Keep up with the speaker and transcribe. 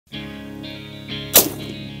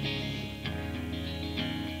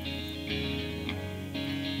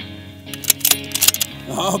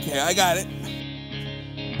Okay, I got it.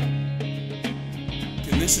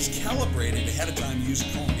 And this is calibrated ahead of time using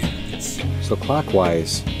collimators. So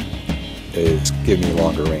clockwise is giving me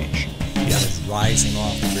longer range. Yeah, it's rising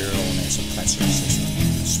off the barrel and it's a pressure system.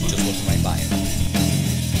 Just looking right by it.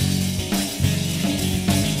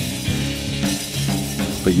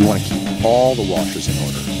 But you want to keep all the washers in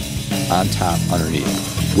order, on top,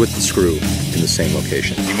 underneath, with the screw in the same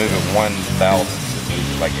location. You move it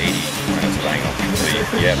 1,000, like 80 minutes of angle. So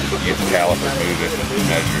you have to use the caliper, move it,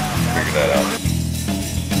 measure, figure that out.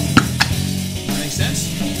 Makes sense?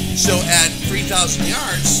 So at 3,000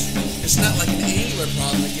 yards, it's not like an angular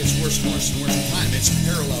problem that gets worse and worse and worse with time. It's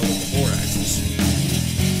parallel with the bore axis.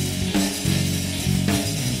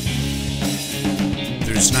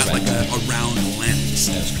 There's not like a round lens.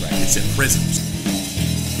 That's correct. It's in prisms.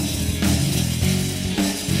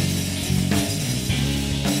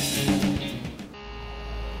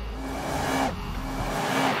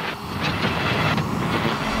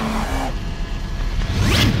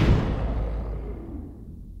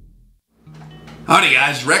 Howdy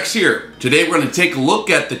guys, Rex here. Today we're going to take a look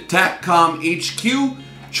at the TACOMHQ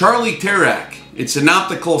Charlie TARAC. It's an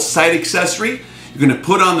optical sight accessory you're going to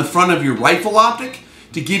put on the front of your rifle optic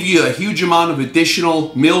to give you a huge amount of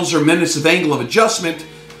additional mils or minutes of angle of adjustment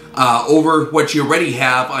over what you already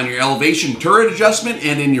have on your elevation turret adjustment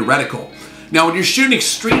and in your reticle. Now when you're shooting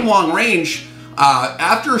extreme long range,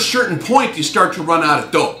 after a certain point you start to run out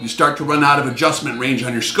of dope. You start to run out of adjustment range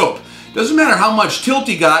on your scope. Doesn't matter how much tilt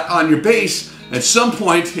you got on your base, at some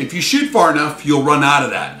point, if you shoot far enough, you'll run out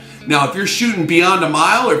of that. Now, if you're shooting beyond a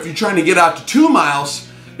mile or if you're trying to get out to 2 miles,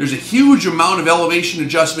 there's a huge amount of elevation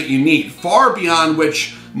adjustment you need, far beyond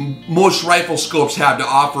which most rifle scopes have to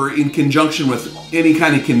offer in conjunction with any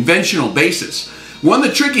kind of conventional bases. One of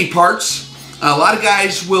the tricky parts, a lot of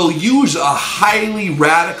guys will use a highly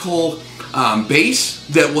radical base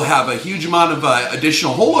that will have a huge amount of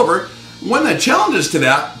additional holdover. One of the challenges to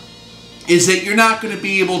that is that you're not going to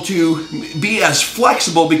be able to be as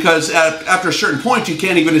flexible because after a certain point you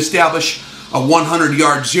can't even establish a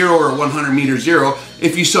 100-yard zero or a 100-meter zero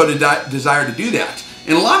if you so desire to do that.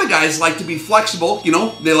 And a lot of guys like to be flexible, you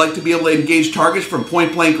know, they like to be able to engage targets from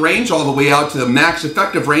point-blank range all the way out to the max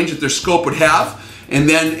effective range that their scope would have. And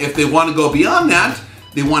then if they want to go beyond that,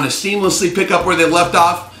 they want to seamlessly pick up where they left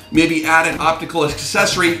off, maybe add an optical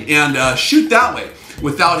accessory and shoot that way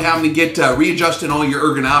without having to get readjusted all your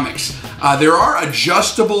ergonomics. There are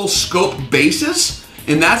adjustable scope bases,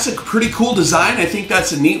 and that's a pretty cool design. I think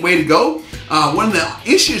that's a neat way to go. One of the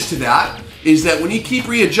issues to that is that when you keep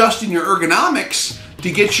readjusting your ergonomics to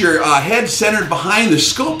get your head centered behind the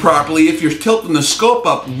scope properly, if you're tilting the scope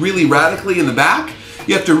up really radically in the back,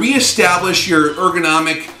 you have to reestablish your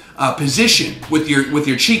ergonomic position with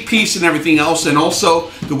your cheek piece and everything else, and also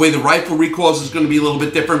the way the rifle recoils is going to be a little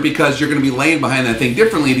bit different because you're going to be laying behind that thing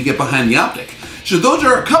differently to get behind the optic. So those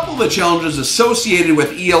are a couple of the challenges associated with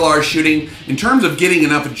ELR shooting in terms of getting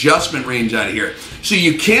enough adjustment range out of here. So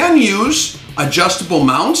you can use adjustable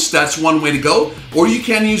mounts, that's one way to go, or you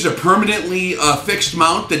can use a permanently fixed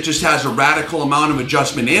mount that just has a radical amount of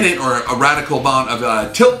adjustment in it or a radical amount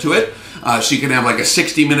of tilt to it. So you can have like a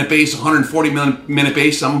 60-minute base, 140-minute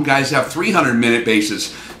base. Some guys have 300-minute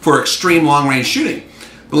bases for extreme long-range shooting.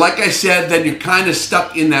 But like I said, then you're kind of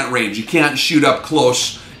stuck in that range. You can't shoot up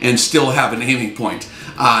close and still have an aiming point.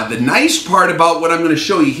 The nice part about what I'm going to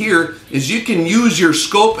show you here is you can use your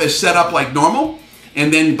scope as set up like normal,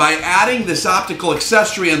 and then by adding this optical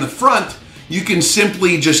accessory on the front, you can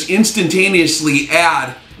simply just instantaneously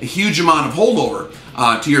add a huge amount of holdover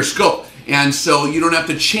to your scope. And so you don't have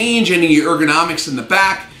to change any of your ergonomics in the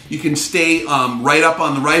back. You can stay right up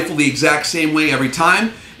on the rifle the exact same way every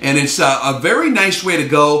time. And it's a very nice way to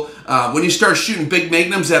go. When you start shooting big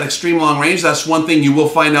magnums at extreme long range, that's one thing you will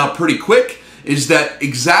find out pretty quick, is that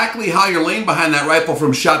exactly how you're laying behind that rifle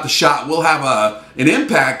from shot to shot will have an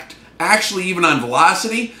impact, actually even on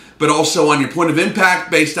velocity, but also on your point of impact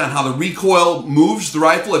based on how the recoil moves the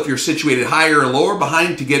rifle. If you're situated higher or lower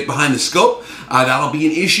behind to get behind the scope, that'll be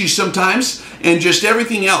an issue sometimes. And just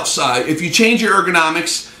everything else. If you change your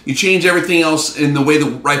ergonomics, you change everything else in the way the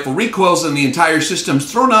rifle recoils, and the entire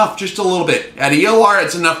system's thrown off just a little bit. At ELR,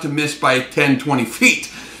 it's enough to miss by 10, 20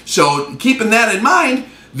 feet. So keeping that in mind,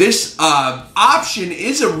 this option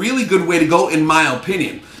is a really good way to go in my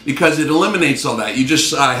opinion, because it eliminates all that. You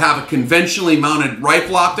just have a conventionally mounted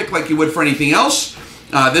rifle optic like you would for anything else.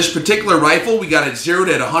 This particular rifle, we got it zeroed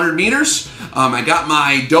at 100 meters. I got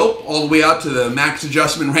my dope all the way out to the max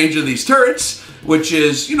adjustment range of these turrets, which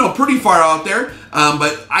is, you know, pretty far out there.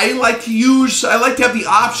 But I like to have the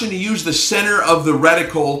option to use the center of the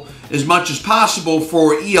reticle as much as possible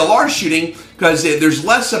for ELR shooting, because there's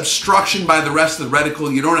less obstruction by the rest of the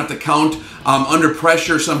reticle. You don't have to count under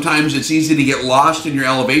pressure. Sometimes it's easy to get lost in your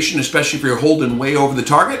elevation, especially if you're holding way over the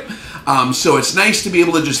target. So it's nice to be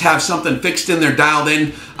able to just have something fixed in there, dialed in.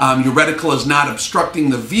 Your reticle is not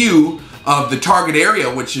obstructing the view of the target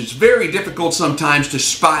area, which is very difficult sometimes to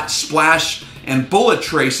spot, splash, and bullet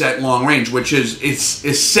trace at long range, which is it's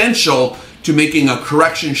essential to making a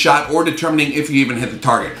correction shot or determining if you even hit the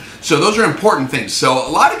target. So those are important things. So a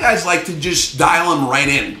lot of guys like to just dial them right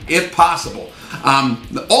in, if possible.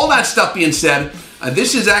 All that stuff being said,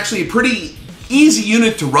 this is actually a pretty easy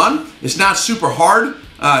unit to run. It's not super hard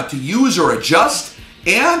to use or adjust,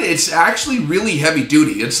 and it's actually really heavy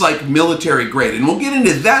duty. It's like military grade, and we'll get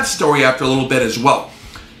into that story after a little bit as well.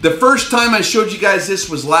 The first time I showed you guys this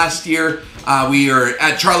was last year. We are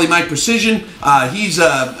at Charlie Mike Precision. He's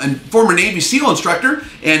a former Navy SEAL instructor,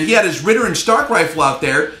 and he had his Ritter and Stark rifle out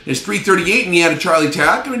there, his 338, and he had a Charlie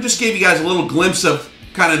TARAC, and I just gave you guys a little glimpse of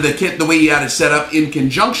kind of the kit, the way he had it set up in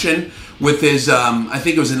conjunction with his, I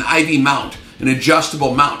think it was an IV mount, an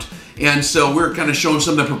adjustable mount. And so we're kind of showing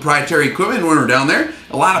some of the proprietary equipment when we're down there.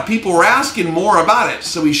 A lot of people were asking more about it,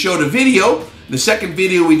 so we showed a video. The second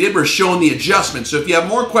video we did was showing the adjustment. So if you have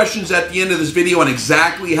more questions at the end of this video on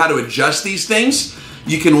exactly how to adjust these things,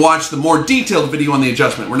 you can watch the more detailed video on the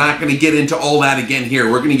adjustment. We're not going to get into all that again here.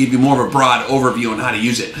 We're going to give you more of a broad overview on how to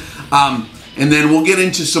use it. And then we'll get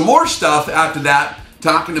into some more stuff after that,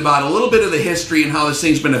 talking about a little bit of the history and how this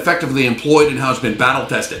thing's been effectively employed and how it's been battle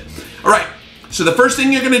tested. All right. So the first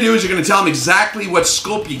thing you're going to do is you're going to tell them exactly what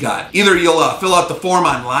scope you got. Either you'll fill out the form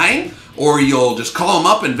online, or you'll just call them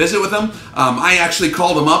up and visit with them. I actually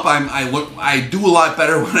called them up. I do a lot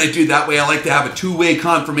better when I do that way. I like to have a two-way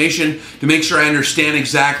confirmation to make sure I understand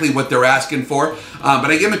exactly what they're asking for.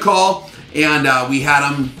 But I give them a call, and we had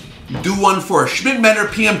them do one for a Schmidt-Bender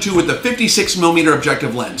PM2 with a 56mm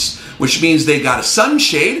objective lens, which means they got a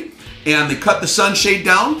sunshade, and they cut the sunshade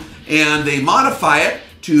down, and they modify it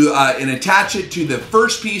to and attach it to the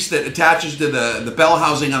first piece that attaches to the bell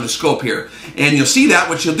housing on the scope here. And you'll see that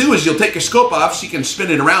what you'll do is you'll take your scope off so you can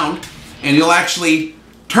spin it around, and you'll actually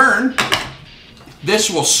turn.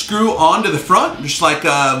 This will screw onto the front just like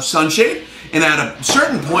a sunshade, and at a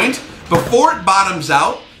certain point before it bottoms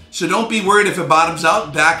out, so don't be worried if it bottoms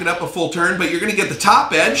out, back it up a full turn, but you're going to get the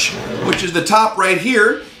top edge, which is the top right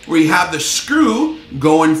here, where you have the screw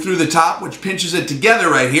going through the top, which pinches it together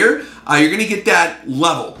right here. You're going to get that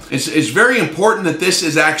level. It's very important that this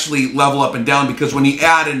is actually level up and down, because when you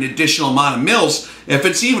add an additional amount of mils, if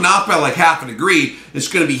it's even off by like half a degree, it's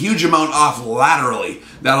going to be a huge amount off laterally.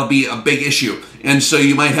 That'll be a big issue. And so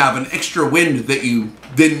you might have an extra wind that you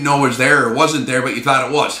didn't know was there or wasn't there, but you thought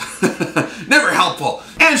it was. Never helpful.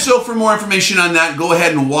 And so for more information on that, go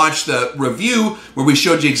ahead and watch the review where we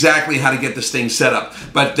showed you exactly how to get this thing set up.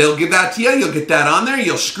 But they'll give that to you. You'll get that on there.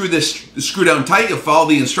 You'll screw down tight. You'll follow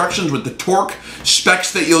the instructions with the torque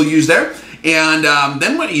specs that you'll use there. And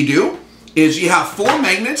then what you do is you have 4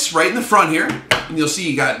 magnets right in the front here. And you'll see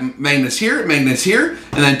you got magnets here, and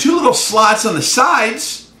then 2 little slots on the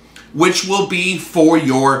sides, which will be for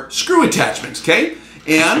your screw attachments, okay?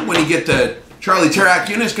 And when you get the Charlie TARAC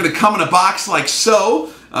unit, it's going to come in a box like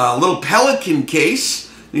so, a little Pelican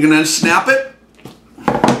case. You're going to snap it.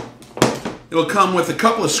 It'll come with a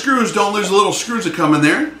couple of screws. Don't lose the little screws that come in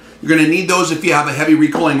there. You're going to need those if you have a heavy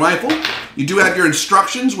recoiling rifle. You do have your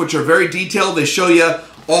instructions, which are very detailed. They show you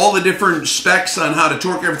all the different specs on how to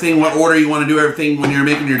torque everything, what order you want to do everything when you're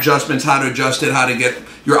making your adjustments, how to adjust it, how to get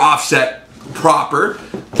your offset proper.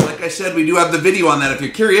 Like I said, we do have the video on that if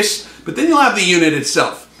you're curious, but then you'll have the unit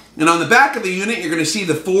itself. And on the back of the unit, you're going to see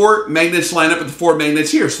the 4 magnets line up with the 4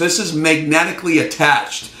 magnets here. So this is magnetically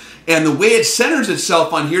attached. And the way it centers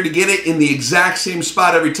itself on here to get it in the exact same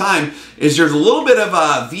spot every time is there's a little bit of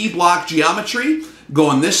a V-block geometry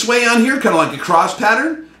going this way on here, kind of like a cross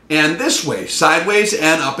pattern, and this way, sideways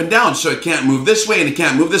and up and down. So it can't move this way and it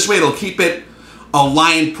can't move this way. It'll keep it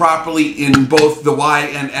aligned properly in both the Y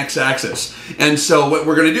and X axis. And so what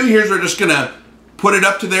we're going to do here is we're just going to put it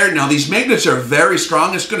up to there. Now these magnets are very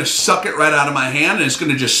strong. It's going to suck it right out of my hand, and it's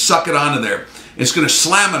going to just suck it onto there. It's going to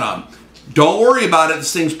slam it on. Don't worry about it.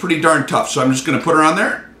 This thing's pretty darn tough. So I'm just going to put her on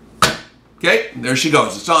there. Okay, there she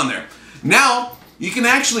goes. It's on there. Now you can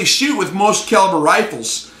actually shoot with most caliber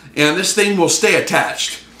rifles, and this thing will stay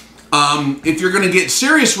attached. If you're going to get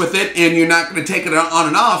serious with it and you're not going to take it on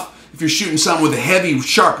and off, if you're shooting something with a heavy,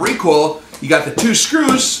 sharp recoil, you got the 2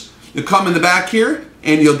 screws. You'll come in the back here,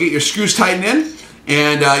 and you'll get your screws tightened in,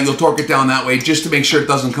 and you'll torque it down that way just to make sure it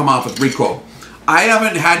doesn't come off with recoil. I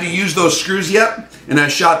haven't had to use those screws yet, and I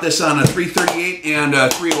shot this on a 338 and a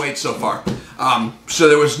 308 so far. So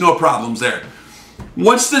there was no problems there.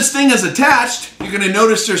 Once this thing is attached, you're going to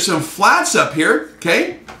notice there's some flats up here,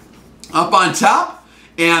 okay, up on top,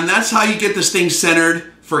 and that's how you get this thing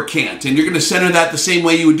centered for cant. And you're going to center that the same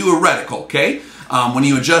way you would do a reticle, okay? When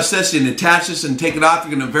you adjust this and attach this and take it off,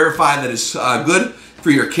 you're going to verify that it's good for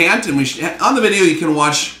your cant. And on the video, you can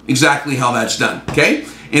watch exactly how that's done, okay?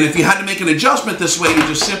 And if you had to make an adjustment this way, you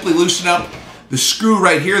just simply loosen up the screw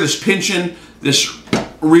right here, this pinching this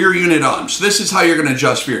rear unit on. So this is how you're going to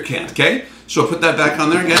adjust for your cant, okay? So put that back on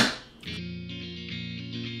there again.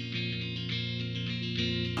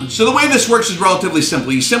 So the way this works is relatively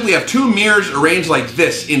simple. You simply have two mirrors arranged like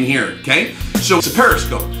this in here, okay? So it's a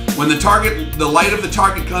periscope. When the light of the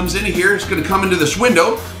target comes in here, it's going to come into this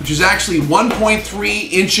window, which is actually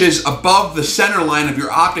 1.3 inches above the center line of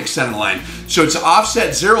your optic center line. So it's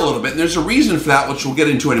offset zero a little bit, and there's a reason for that, which we'll get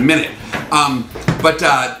into in a minute.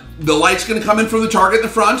 The light's going to come in from the target in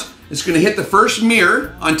the front. It's going to hit the first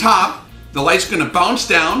mirror on top. The light's going to bounce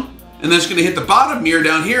down, and then it's going to hit the bottom mirror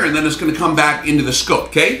down here, and then it's going to come back into the scope,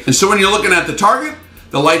 okay? And so when you're looking at the target,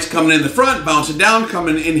 the light's coming in the front, bouncing down,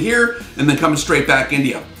 coming in here, and then coming straight back into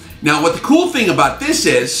you. Now, what the cool thing about this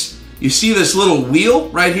is, you see this little wheel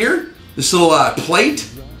right here? This little plate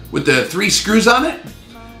with the 3 screws on it?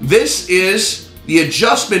 This is the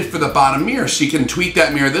adjustment for the bottom mirror, so you can tweak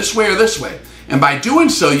that mirror this way or this way. And by doing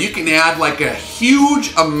so, you can add like a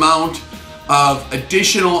huge amount of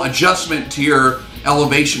additional adjustment to your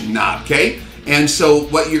elevation knob, okay? And so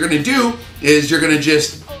what you're gonna do is you're gonna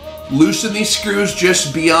just loosen these screws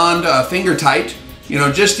just beyond finger tight, you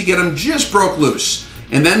know, just to get them just broke loose.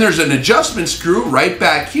 And then there's an adjustment screw right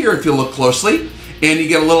back here if you look closely, and you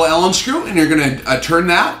get a little Allen screw, and you're gonna turn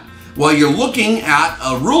that while you're looking at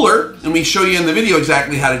a ruler, and we show you in the video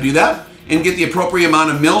exactly how to do that, and get the appropriate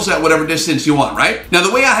amount of mils at whatever distance you want, right? Now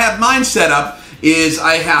the way I have mine set up is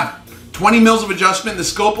I have 20 mils of adjustment, the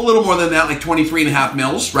scope a little more than that, like 23.5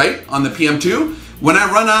 mils, right, on the PM2. When I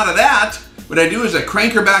run out of that, what I do is I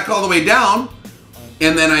crank her back all the way down,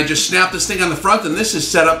 and then I just snap this thing on the front, and this is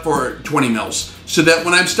set up for 20 mils. So that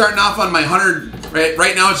when I'm starting off on my 100,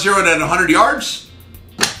 right now it's zeroed at 100 yards,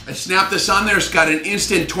 I snap this on there, it's got an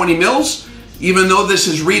instant 20 mils. Even though this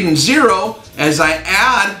is reading 0, as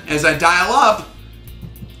I dial up,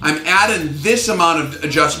 I'm adding this amount of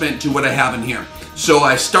adjustment to what I have in here. So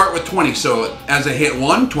I start with 20, so as I hit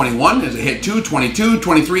 1, 21, as I hit 2, 22,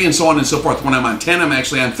 23, and so on and so forth. When I'm on 10, I'm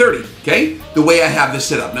actually on 30, okay? The way I have this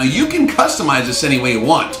set up. Now you can customize this any way you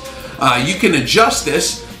want. You can adjust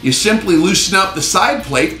this. You simply loosen up the side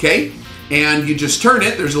plate, okay? And you just turn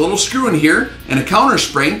it. There's a little screw in here and a counter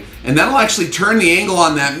spring, and that'll actually turn the angle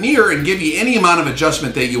on that mirror and give you any amount of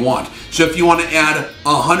adjustment that you want. So if you want to add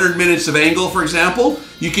 100 minutes of angle, for example,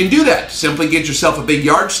 you can do that. Simply get yourself a big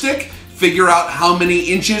yardstick, figure out how many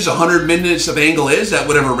inches 100 minutes of angle is at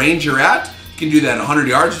whatever range you're at. You can do that at 100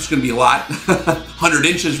 yards, it's going to be a lot. 100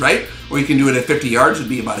 inches, right? Or you can do it at 50 yards, it'd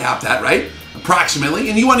be about half that, right? Approximately.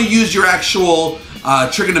 And you want to use your actual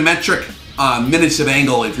trigonometric minutes of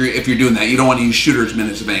angle if you're doing that. You don't want to use shooter's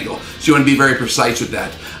minutes of angle. So you want to be very precise with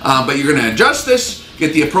that. But you're going to adjust this,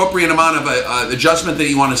 get the appropriate amount of adjustment that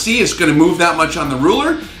you want to see. It's going to move that much on the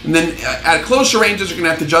ruler. And then at closer ranges, you're going to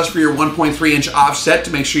have to adjust for your 1.3 inch offset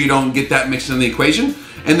to make sure you don't get that mixed in the equation.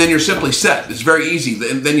 And then you're simply set. It's very easy.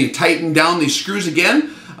 Then you tighten down these screws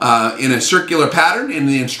again in a circular pattern. In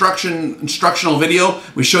the instructional video,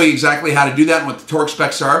 we show you exactly how to do that and what the torque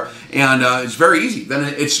specs are. And it's very easy.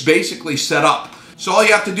 Then it's basically set up. So all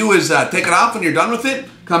you have to do is take it off when you're done with it,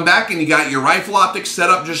 come back, and you got your rifle optics set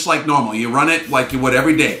up just like normal. You run it like you would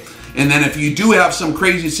every day. And then if you do have some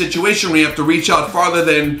crazy situation where you have to reach out farther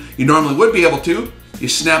than you normally would be able to, you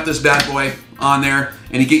snap this bad boy on there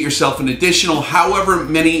and you get yourself an additional however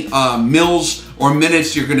many mils or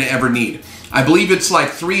minutes you're going to ever need. I believe it's like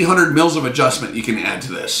 300 mils of adjustment you can add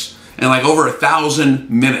to this, and like over 1,000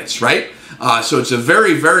 minutes, right? So it's a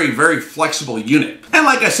very, very, very flexible unit. And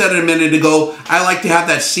like I said a minute ago, I like to have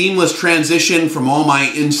that seamless transition from all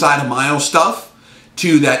my inside a mile stuff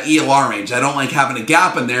to that ELR range. I don't like having a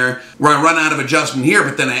gap in there where I run out of adjustment here,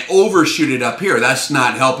 but then I overshoot it up here. That's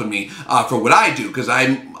not helping me for what I do, because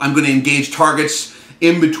I'm going to engage targets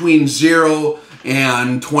in between 0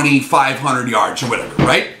 and 2,500 yards or whatever,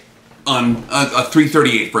 right? On a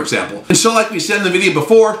 338, for example. And so like we said in the video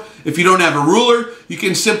before, if you don't have a ruler, you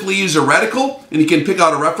can simply use a reticle, and you can pick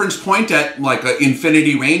out a reference point at like an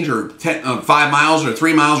infinity range, or 5 miles or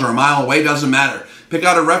 3 miles or a mile away, doesn't matter. Pick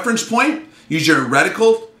out a reference point, use your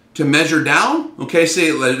reticle to measure down. Okay,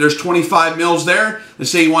 say there's 25 mils there.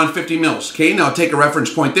 Let's say you want 50 mils. Okay, now take a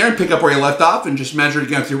reference point there and pick up where you left off and just measure it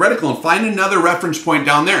against your reticle and find another reference point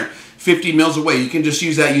down there. 50 mils away. You can just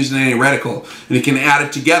use that using any reticle, and you can add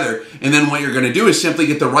it together. And then what you're going to do is simply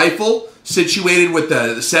get the rifle situated with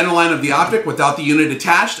the center line of the optic without the unit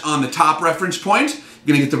attached on the top reference point.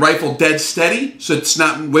 You're going to get the rifle dead steady so it's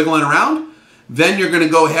not wiggling around. Then you're going to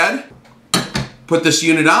go ahead, put this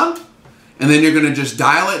unit on, and then you're going to just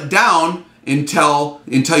dial it down until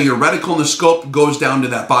your reticle in the scope goes down to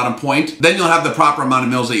that bottom point. Then you'll have the proper amount of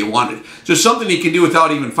mils that you wanted. So something you can do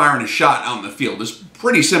without even firing a shot out in the field. It's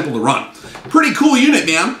pretty simple to run. Pretty cool unit,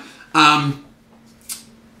 man.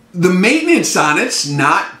 The maintenance on it's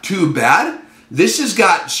not too bad. This has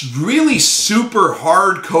got really super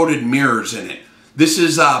hard-coated mirrors in it. This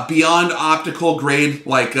is beyond optical grade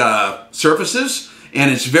like surfaces, and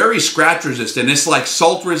it's very scratch resistant. It's like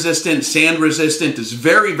salt resistant, sand resistant. It's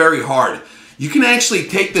very, very hard. You can actually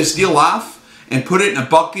take this deal off and put it in a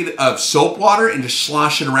bucket of soap water and just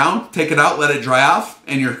slosh it around, take it out, let it dry off,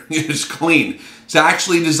 and it's clean. It's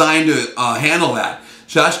actually designed to handle that.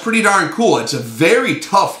 So that's pretty darn cool. It's a very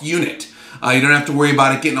tough unit. You don't have to worry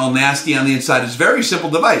about it getting all nasty on the inside. It's a very simple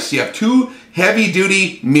device. You have two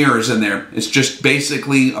heavy-duty mirrors in there. It's just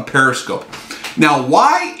basically a periscope. Now,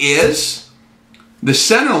 why is the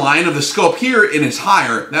center line of the scope here and it's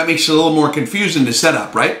higher? That makes it a little more confusing to set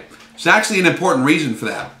up, right? It's actually an important reason for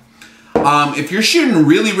that. If you're shooting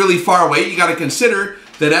really, really far away, you got to consider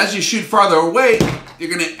that as you shoot farther away, you're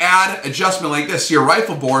going to add adjustment like this. Your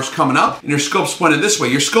rifle bore is coming up and your scope's pointed this way.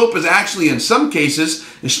 Your scope is actually, in some cases,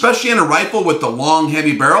 especially in a rifle with the long,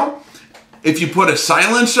 heavy barrel, if you put a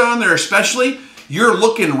silencer on there especially, you're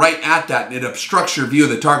looking right at that and it obstructs your view of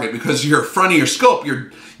the target because your front of your scope,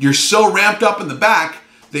 you're so ramped up in the back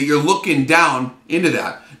that you're looking down into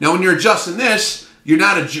that. Now when you're adjusting this, you're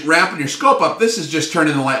not ramping your scope up. This is just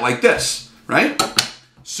turning the light like this, right?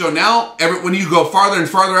 So now when you go farther and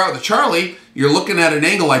farther out with the Charlie, you're looking at an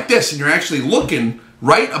angle like this and you're actually looking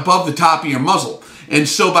right above the top of your muzzle. And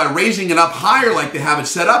so by raising it up higher like they have it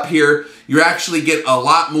set up here, you actually get a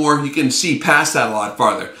lot more, you can see past that a lot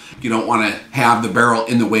farther. You don't want to have the barrel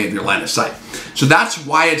in the way of your line of sight. So that's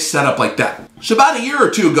why it's set up like that. So about a year or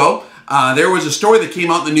two ago, there was a story that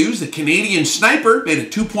came out in the news. The Canadian sniper made a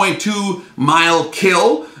 2.2 mile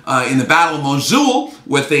kill in the Battle of Mosul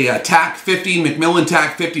with a TAC-50, McMillan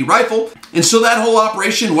TAC-50 rifle. And so that whole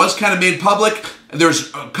operation was kind of made public.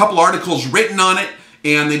 There's a couple articles written on it,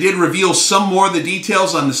 and they did reveal some more of the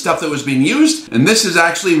details on the stuff that was being used. And this is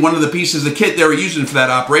actually one of the pieces of the kit they were using for that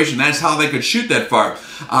operation. That's how they could shoot that far.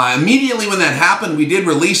 Immediately when that happened, we did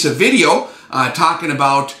release a video talking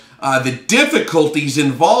about the difficulties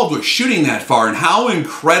involved with shooting that far and how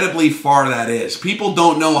incredibly far that is. People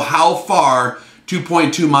don't know how far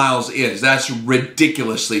 2.2 miles is. That's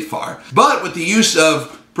ridiculously far. But with the use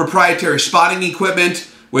of proprietary spotting equipment,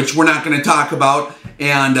 which we're not going to talk about,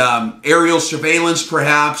 and aerial surveillance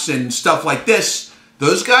perhaps, and stuff like this,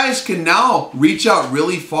 those guys can now reach out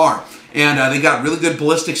really far. And they got really good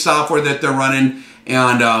ballistic software that they're running.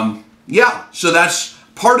 And yeah, so that's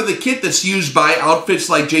part of the kit that's used by outfits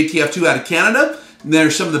like JTF2 out of Canada.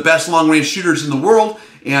 They're some of the best long-range shooters in the world,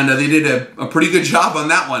 and they did a pretty good job on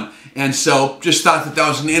that one. And so just thought that that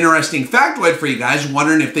was an interesting factoid for you guys,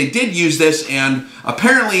 wondering if they did use this, and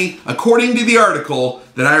apparently, according to the article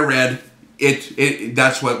that I read,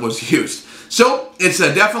 that's what was used. So it's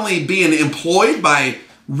definitely being employed by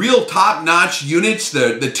real top-notch units,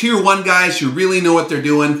 the tier 1 guys who really know what they're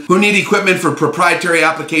doing, who need equipment for proprietary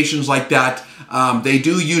applications like that. They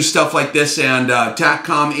do use stuff like this, and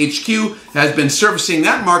TACOMHQ has been servicing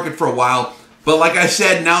that market for a while. But like I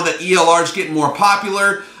said, now that ELR is getting more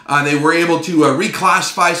popular, they were able to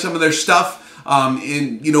reclassify some of their stuff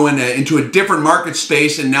into a different market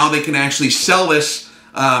space, and now they can actually sell this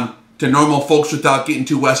to normal folks without getting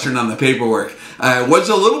too Western on the paperwork. It was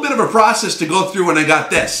a little bit of a process to go through when I got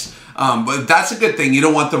this. But that's a good thing. You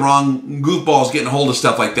don't want the wrong goofballs getting a hold of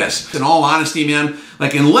stuff like this. In all honesty, man,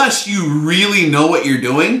 like unless you really know what you're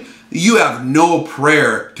doing, you have no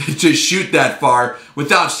prayer to shoot that far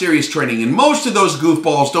without serious training. And most of those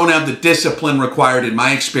goofballs don't have the discipline required, in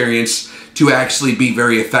my experience, to actually be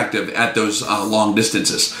very effective at those long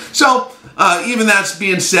distances. So, even that's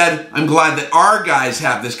being said, I'm glad that our guys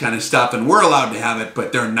have this kind of stuff and we're allowed to have it,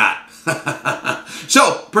 but they're not.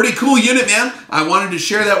 So, pretty cool unit, man. I wanted to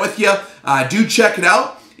share that with you. Do check it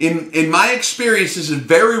out. In my experience, this is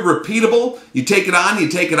very repeatable. You take it on, you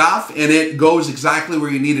take it off, and it goes exactly where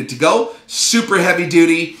you need it to go. Super heavy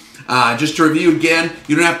duty. Just to review again,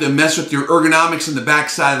 you don't have to mess with your ergonomics in the back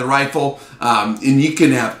side of the rifle, and you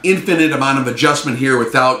can have infinite amount of adjustment here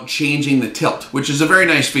without changing the tilt, which is a very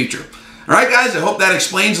nice feature. All right, guys, I hope that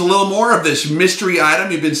explains a little more of this mystery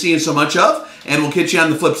item you've been seeing so much of, and we'll catch you on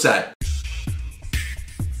the flip side.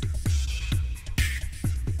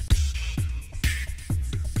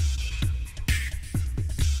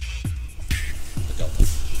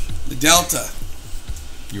 Delta.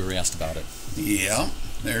 You were asked about it. Yeah,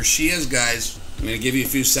 there she is, guys. I'm going to give you a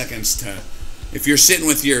few seconds to, if you're sitting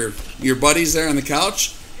with your buddies there on the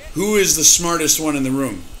couch, who is the smartest one in the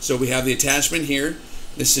room? So we have the attachment here.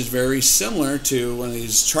 This is very similar to one of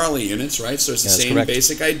these Charlie units, right? So it's the same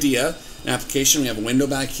basic idea. An application, we have a window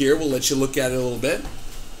back here. We'll let you look at it a little bit.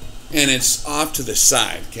 And it's off to the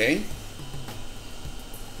side, okay?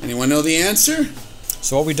 Anyone know the answer?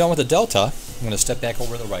 So what we've done with the Delta, I'm going to step back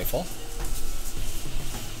over the rifle.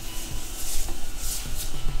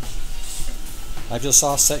 I've just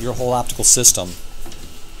offset your whole optical system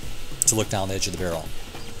to look down the edge of the barrel.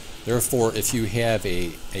 Therefore, if you have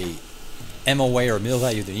a MOA or middle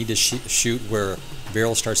value that you need to shoot where the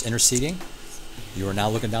barrel starts interceding, you are now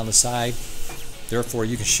looking down the side. Therefore,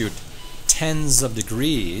 you can shoot tens of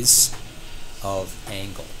degrees of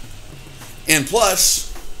angle. And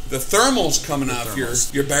plus, the thermals coming off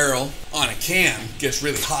your barrel on a cam gets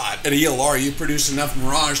really hot. At a ELR, you produce enough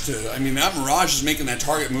mirage to, I mean, that mirage is making that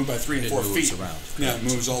target move by 3 and 4 feet. Around. Yeah, it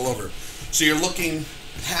moves all over. So you're looking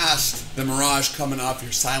past the mirage coming off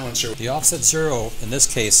your silencer. The offset zero in this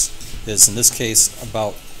case is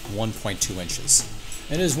about 1.2 inches.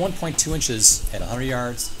 It is 1.2 inches at 100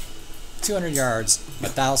 yards, 200 yards,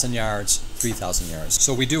 1,000 yards, 3,000 yards.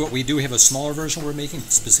 So we do have a smaller version we're making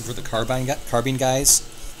specifically for the carbine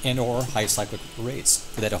guys and or high cyclic arrays.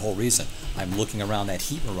 For that whole reason, I'm looking around that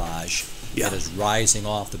heat mirage that is rising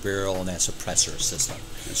off the barrel and that suppressor system.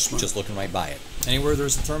 Just looking right by it. Anywhere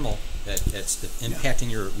there's a thermal that's impacting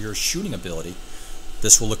your shooting ability,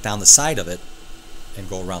 this will look down the side of it and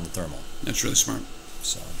go around the thermal. That's really smart.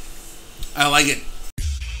 So I like it.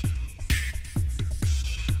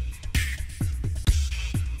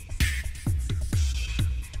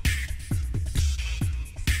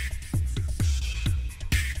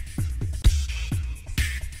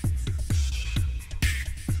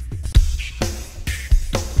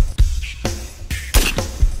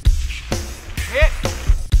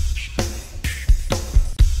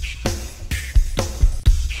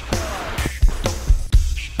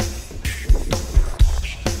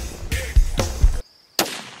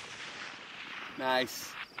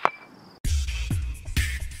 Nice.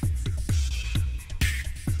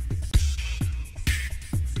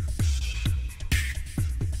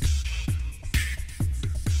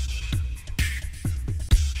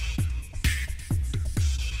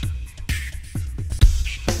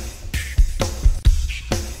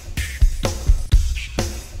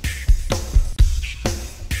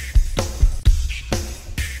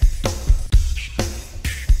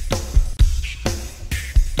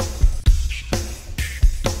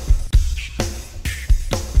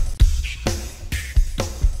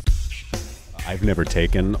 I've never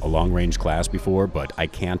taken a long-range class before, but I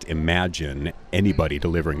can't imagine anybody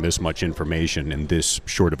delivering this much information in this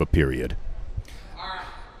short of a period.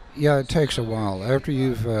 Yeah, it takes a while. After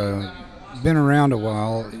you've been around a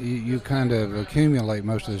while, you kind of accumulate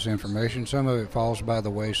most of this information. Some of it falls by the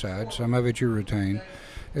wayside. Some of it you retain.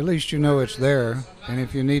 At least you know it's there, and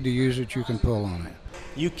if you need to use it, you can pull on it.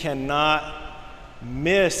 You cannot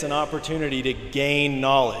miss an opportunity to gain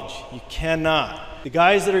knowledge. You cannot. The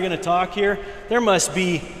guys that are going to talk here, there must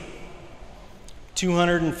be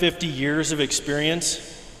 250 years of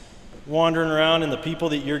experience wandering around in the people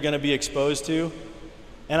that you're going to be exposed to.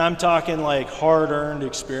 And I'm talking like hard-earned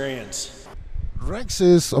experience. Rex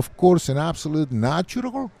is, of course, an absolute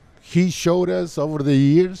natural. He showed us over the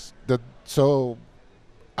years that, so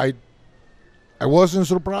I wasn't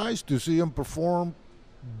surprised to see him perform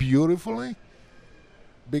beautifully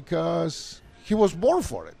because he was born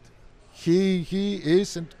for it. He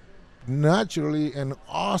is naturally an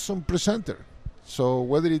awesome presenter. So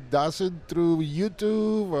whether he does it through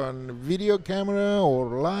YouTube, on video camera, or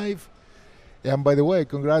live. And by the way,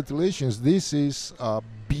 congratulations. This is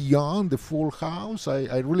beyond the full house.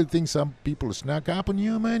 I really think some people snuck up on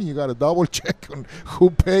you, man. You got to double check on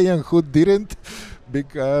who paid and who didn't,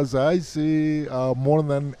 because I see more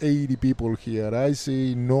than 80 people here. I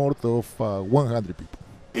see north of 100 people.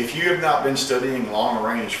 If you have not been studying long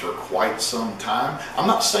range for quite some time, I'm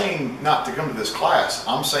not saying not to come to this class.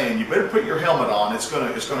 I'm saying you better put your helmet on. It's gonna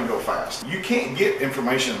go fast. You can't get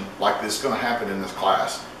information like this going to happen in this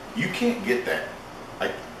class. You can't get that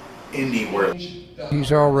like anywhere.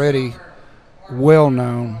 He's already well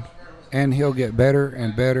known and he'll get better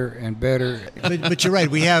and better and better. But you're right.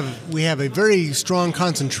 We have a very strong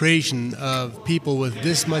concentration of people with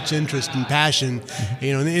this much interest and passion.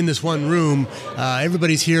 You know, in this one room,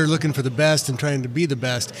 everybody's here looking for the best and trying to be the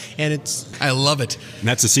best, and I love it. And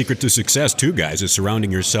that's the secret to success, too, guys, is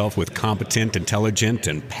surrounding yourself with competent, intelligent,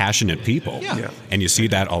 and passionate people. Yeah. And you see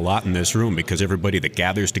that a lot in this room, because everybody that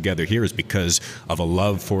gathers together here is because of a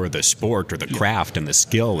love for the sport or the craft and the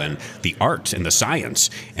skill and the art and the science.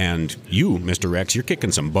 And you, Mr. Rex, you're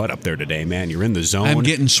kicking some butt up there today, man. You're in the zone. I'm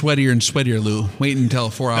getting sweatier and sweatier, Lou. Wait until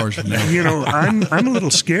 4 hours from now. You know, I'm a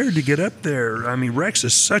little scared to get up there. I mean, Rex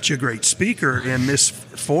is such a great speaker in this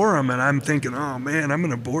forum, and I'm thinking, oh man, I'm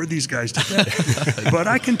going to bore these guys to death. But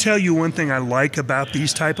I can tell you one thing I like about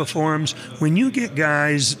these type of forums: when you get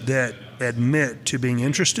guys that admit to being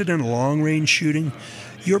interested in long-range shooting,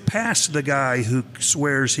 you're past the guy who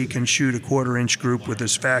swears he can shoot a quarter-inch group with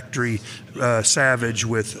his factory Savage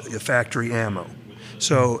with factory ammo.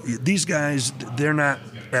 So these guys, they're not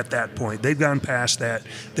at that point. They've gone past that.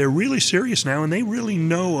 They're really serious now, and they really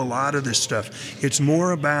know a lot of this stuff. It's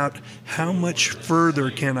more about how much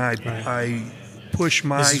further can I push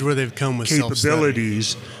my This is where they've come with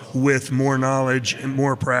capabilities with more knowledge and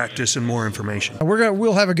more practice and more information.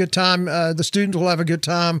 We'll have a good time. The students will have a good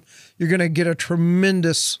time. You're going to get a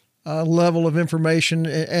tremendous level of information,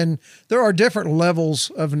 and there are different levels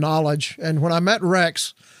of knowledge. And when I met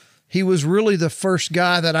Rex, he was really the first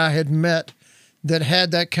guy that I had met that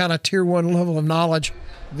had that kind of tier 1 level of knowledge.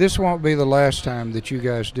 This won't be the last time that you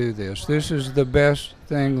guys do this. This is the best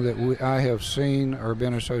thing that I have seen or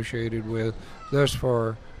been associated with thus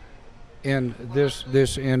far in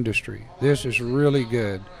this industry. This is really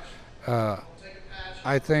good.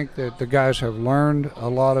 I think that the guys have learned a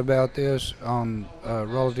lot about this on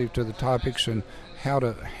relative to the topics and how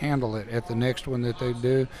to handle it at the next one that they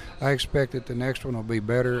do. I expect that the next one will be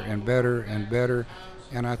better and better and better,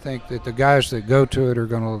 and I think that the guys that go to it are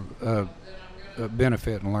going to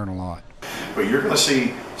benefit and learn a lot. But you're going to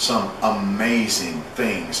see some amazing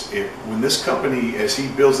things. When this company, as he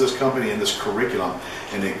builds this company and this curriculum,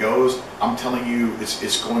 and it goes, I'm telling you,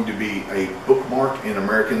 it's going to be a bookmark in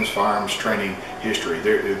American firearms training history.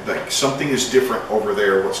 Like, something is different over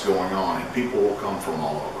there, what's going on, and people will come from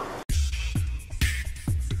all over.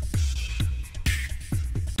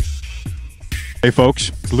 Hey folks,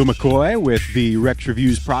 it's Lou McCoy with the Rex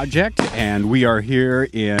Reviews Project, and we are here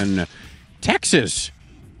in Texas.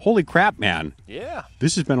 Holy crap, man. Yeah.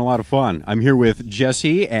 This has been a lot of fun. I'm here with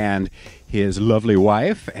Jesse and his lovely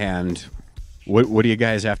wife, and what do you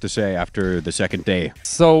guys have to say after the second day?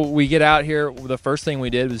 So we get out here, the first thing we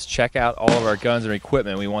did was check out all of our guns and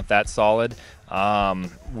equipment. We want that solid.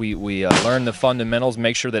 We learn the fundamentals,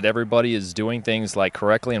 make sure that everybody is doing things like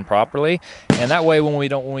correctly and properly, and that way when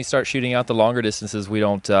we start shooting out the longer distances, we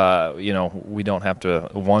don't we don't have to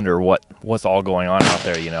wonder what's all going on out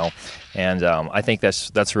there, you know. And I think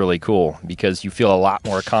that's really cool, because you feel a lot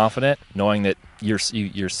more confident knowing that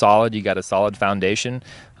you're solid, you got a solid foundation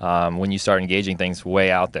when you start engaging things way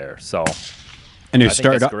out there. So. And you I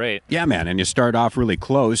think that's great. Yeah, man, and you start off really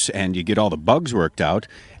close and you get all the bugs worked out,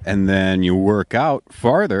 and then you work out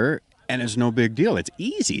farther and it's no big deal. It's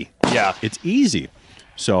easy. Yeah. It's easy.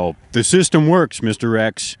 So the system works, Mr.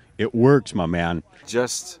 Rex. It works, my man.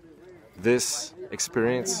 Just this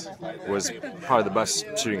experience was probably the best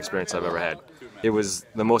shooting experience I've ever had. It was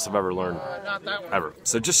the most I've ever learned, ever.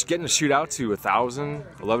 So just getting to shoot out to 1,000,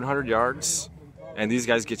 1,100 yards, and these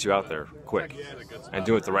guys get you out there quick and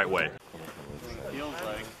do it the right way. Feels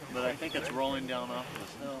like, but I think it's rolling down off the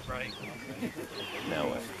snow. Right. Now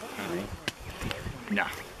what? 3? Nah.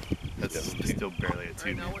 That's still barely a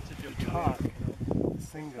 2.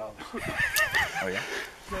 Single. Oh yeah?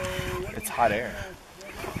 It's hot air.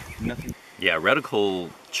 Nothing. Yeah, reticle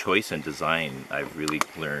choice and design, I've really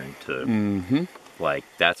learned to, like,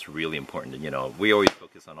 that's really important. You know, we always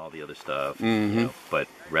focus on all the other stuff, you know, but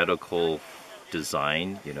reticle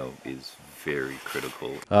design, you know, is very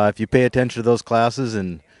critical. If you pay attention to those classes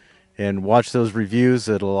and watch those reviews,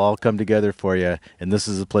 it'll all come together for you, and this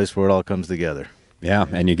is the place where it all comes together. Yeah,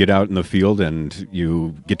 and you get out in the field and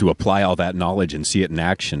you get to apply all that knowledge and see it in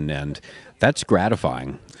action, and that's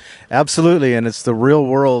gratifying. Absolutely, and it's the real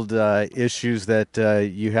world issues that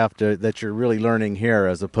that you're really learning here,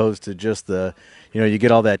 as opposed to just you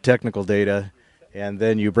get all that technical data, and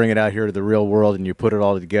then you bring it out here to the real world and you put it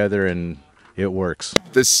all together and it works.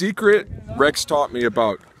 The secret Rex taught me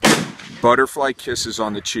about butterfly kisses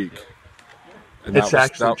on the cheek. And It's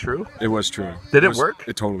actually true? It was true. Did it work?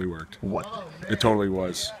 It totally worked. What? It totally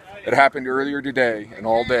was. It happened earlier today, and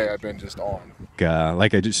all day I've been just on.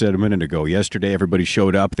 Like I just said a minute ago, yesterday everybody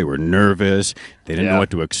showed up. They were nervous. They didn't know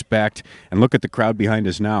what to expect. And look at the crowd behind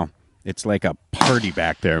us now. It's like a party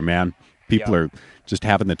back there, man. People are just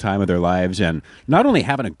having the time of their lives, and not only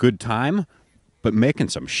having a good time, but making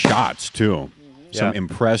some shots too. Some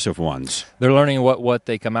impressive ones. They're learning what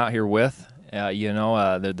they come out here with.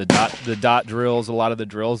 The dot drills, a lot of the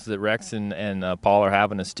drills that Rex and Paul are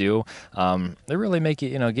having us do, they really make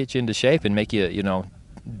you, get you into shape and make you,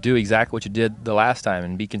 do exactly what you did the last time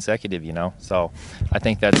and be consecutive, So I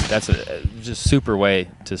think that's a just super way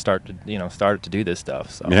to start to do this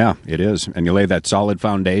stuff. So. Yeah, it is. And you lay that solid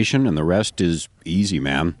foundation, and the rest is easy,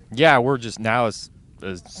 man. Yeah, we're just now it's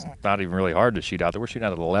not even really hard to shoot out there. We're shooting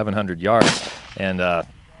out at 1,100 yards, and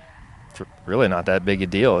really not that big a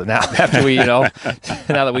deal now after we, now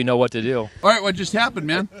that we know what to do. All right, what just happened,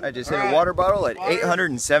 man? I just hit a water bottle at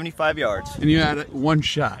 875 yards. And you had one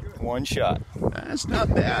shot. One shot. That's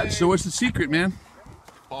not bad. So what's the secret, man?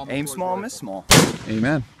 Aim small, miss small.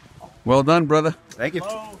 Amen. Well done, brother. Thank you.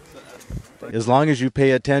 As long as you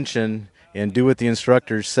pay attention and do what the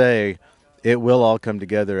instructors say, it will all come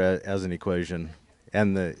together as an equation,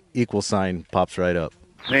 and the equal sign pops right up.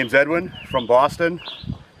 Name's Edwin from Boston.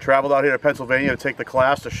 Traveled out here to Pennsylvania to take the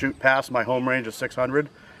class to shoot past my home range of 600.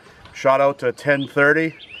 Shot out to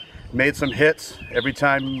 1030, made some hits. Every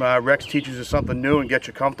time Rex teaches you something new and gets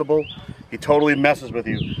you comfortable, he totally messes with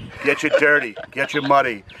you. Gets you dirty, gets you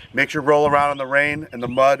muddy, makes you roll around in the rain and the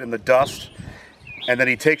mud and the dust. And then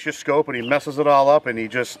he takes your scope and he messes it all up, and he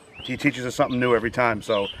teaches us something new every time.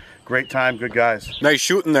 So great time, good guys. Nice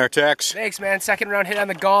shooting there, Tex. Thanks, man. Second round hit on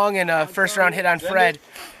the gong and first round hit on Fred.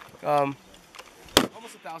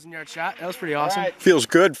 1,000-yard shot. That was pretty awesome. Feels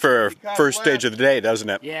good for first stage of the day, doesn't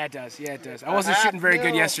it? Yeah, it does. Yeah, it does. I wasn't shooting very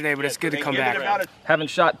good yesterday, but it's good to come back. Haven't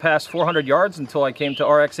shot past 400 yards until I came to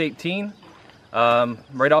RX-18.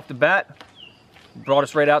 Right off the bat, brought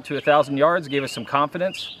us right out to 1,000 yards, gave us some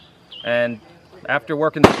confidence. And after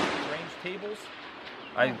working the range tables,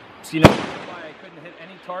 I see no reason why I couldn't hit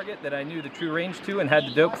any target that I knew the true range to and had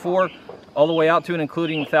the dope for, all the way out to and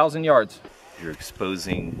including 1,000 yards. You're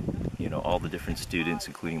exposing, all the different students,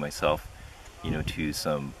 including myself, to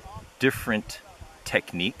some different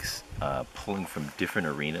techniques, pulling from different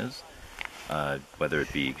arenas, whether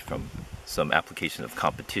it be from some application of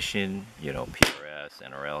competition, PRS,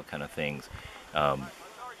 NRL kind of things.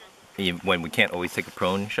 When we can't always take a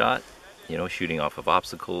prone shot, shooting off of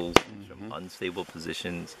obstacles, from unstable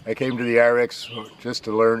positions. I came to the RX just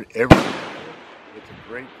to learn everything. It's a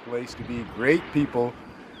great place to be, great people.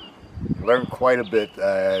 Learned quite a bit.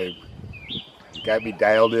 Got me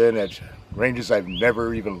dialed in at ranges I've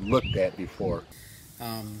never even looked at before.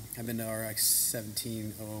 I've been to RX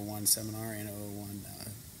 17-001 seminar and 001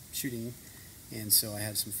 shooting, and so I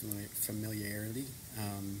have some familiarity,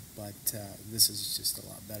 but this is just a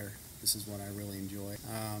lot better. This is what I really enjoy.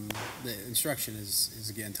 The instruction is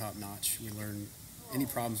again top-notch. We learn any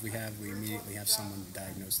problems we have, we immediately have someone to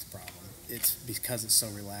diagnose the problem. It's because it's so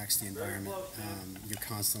relaxed, the environment, you're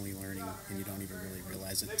constantly learning and you don't even really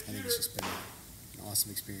realize it. I think it's just been an awesome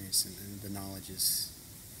experience, and the knowledge is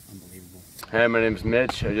unbelievable. Hey, my name's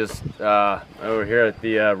Mitch. I just over here at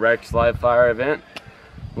the Rex Live Fire event.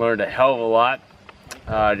 Learned a hell of a lot.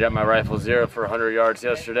 I got my rifle zero for 100 yards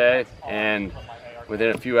yesterday, and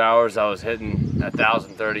within a few hours I was hitting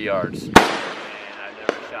 1,030 yards. And I've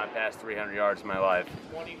never shot past 300 yards in my life.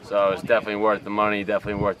 So it's definitely worth the money,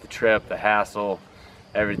 definitely worth the trip, the hassle,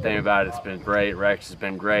 everything about it's been great. Rex has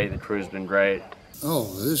been great, the crew's been great. Oh,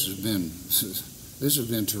 this has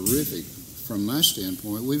been terrific from my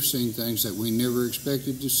standpoint. We've seen things that we never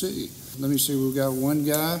expected to see. Let me see, we've got one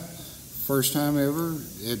guy, first time ever,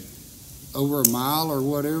 at over a mile or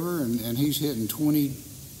whatever, and he's hitting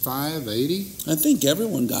 25, 80. I think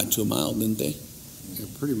everyone got to a mile, didn't they? Yeah,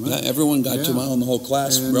 pretty much. Yeah, everyone got to a mile in the whole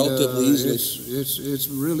class relatively easily. It's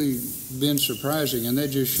really been surprising, and that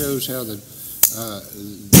just shows how the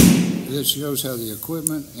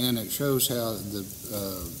equipment, and it shows how the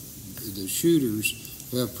shooters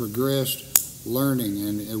have progressed learning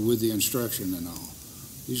and with the instruction and all.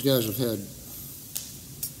 These guys have had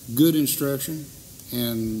good instruction,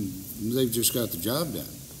 and they've just got the job done.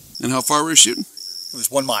 And how far were you shooting? It was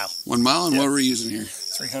 1 mile. 1 mile, and what were you using here?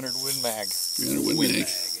 300 Win Mag. 300 Win Mag.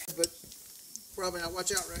 But probably not.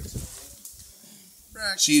 Watch out, Rex.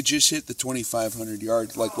 So you just hit the 2,500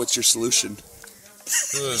 yard. Like, what's your solution?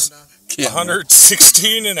 It was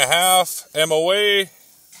 116.5 MOA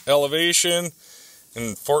elevation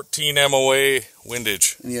and 14 MOA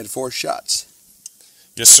windage. And you had 4 shots.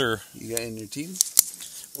 Yes, sir. You got in your team?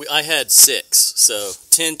 I had 6, so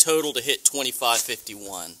 10 total to hit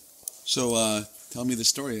 2551. So tell me the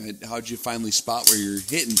story. How'd you finally spot where you're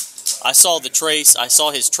hitting? I saw the trace. I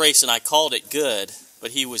saw his trace, and I called it good,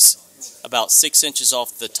 but he was about 6 inches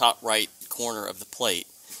off the top right corner of the plate.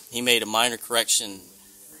 He made a minor correction,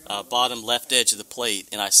 bottom left edge of the plate,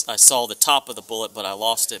 and I saw the top of the bullet, but I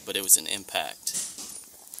lost it, but it was an impact.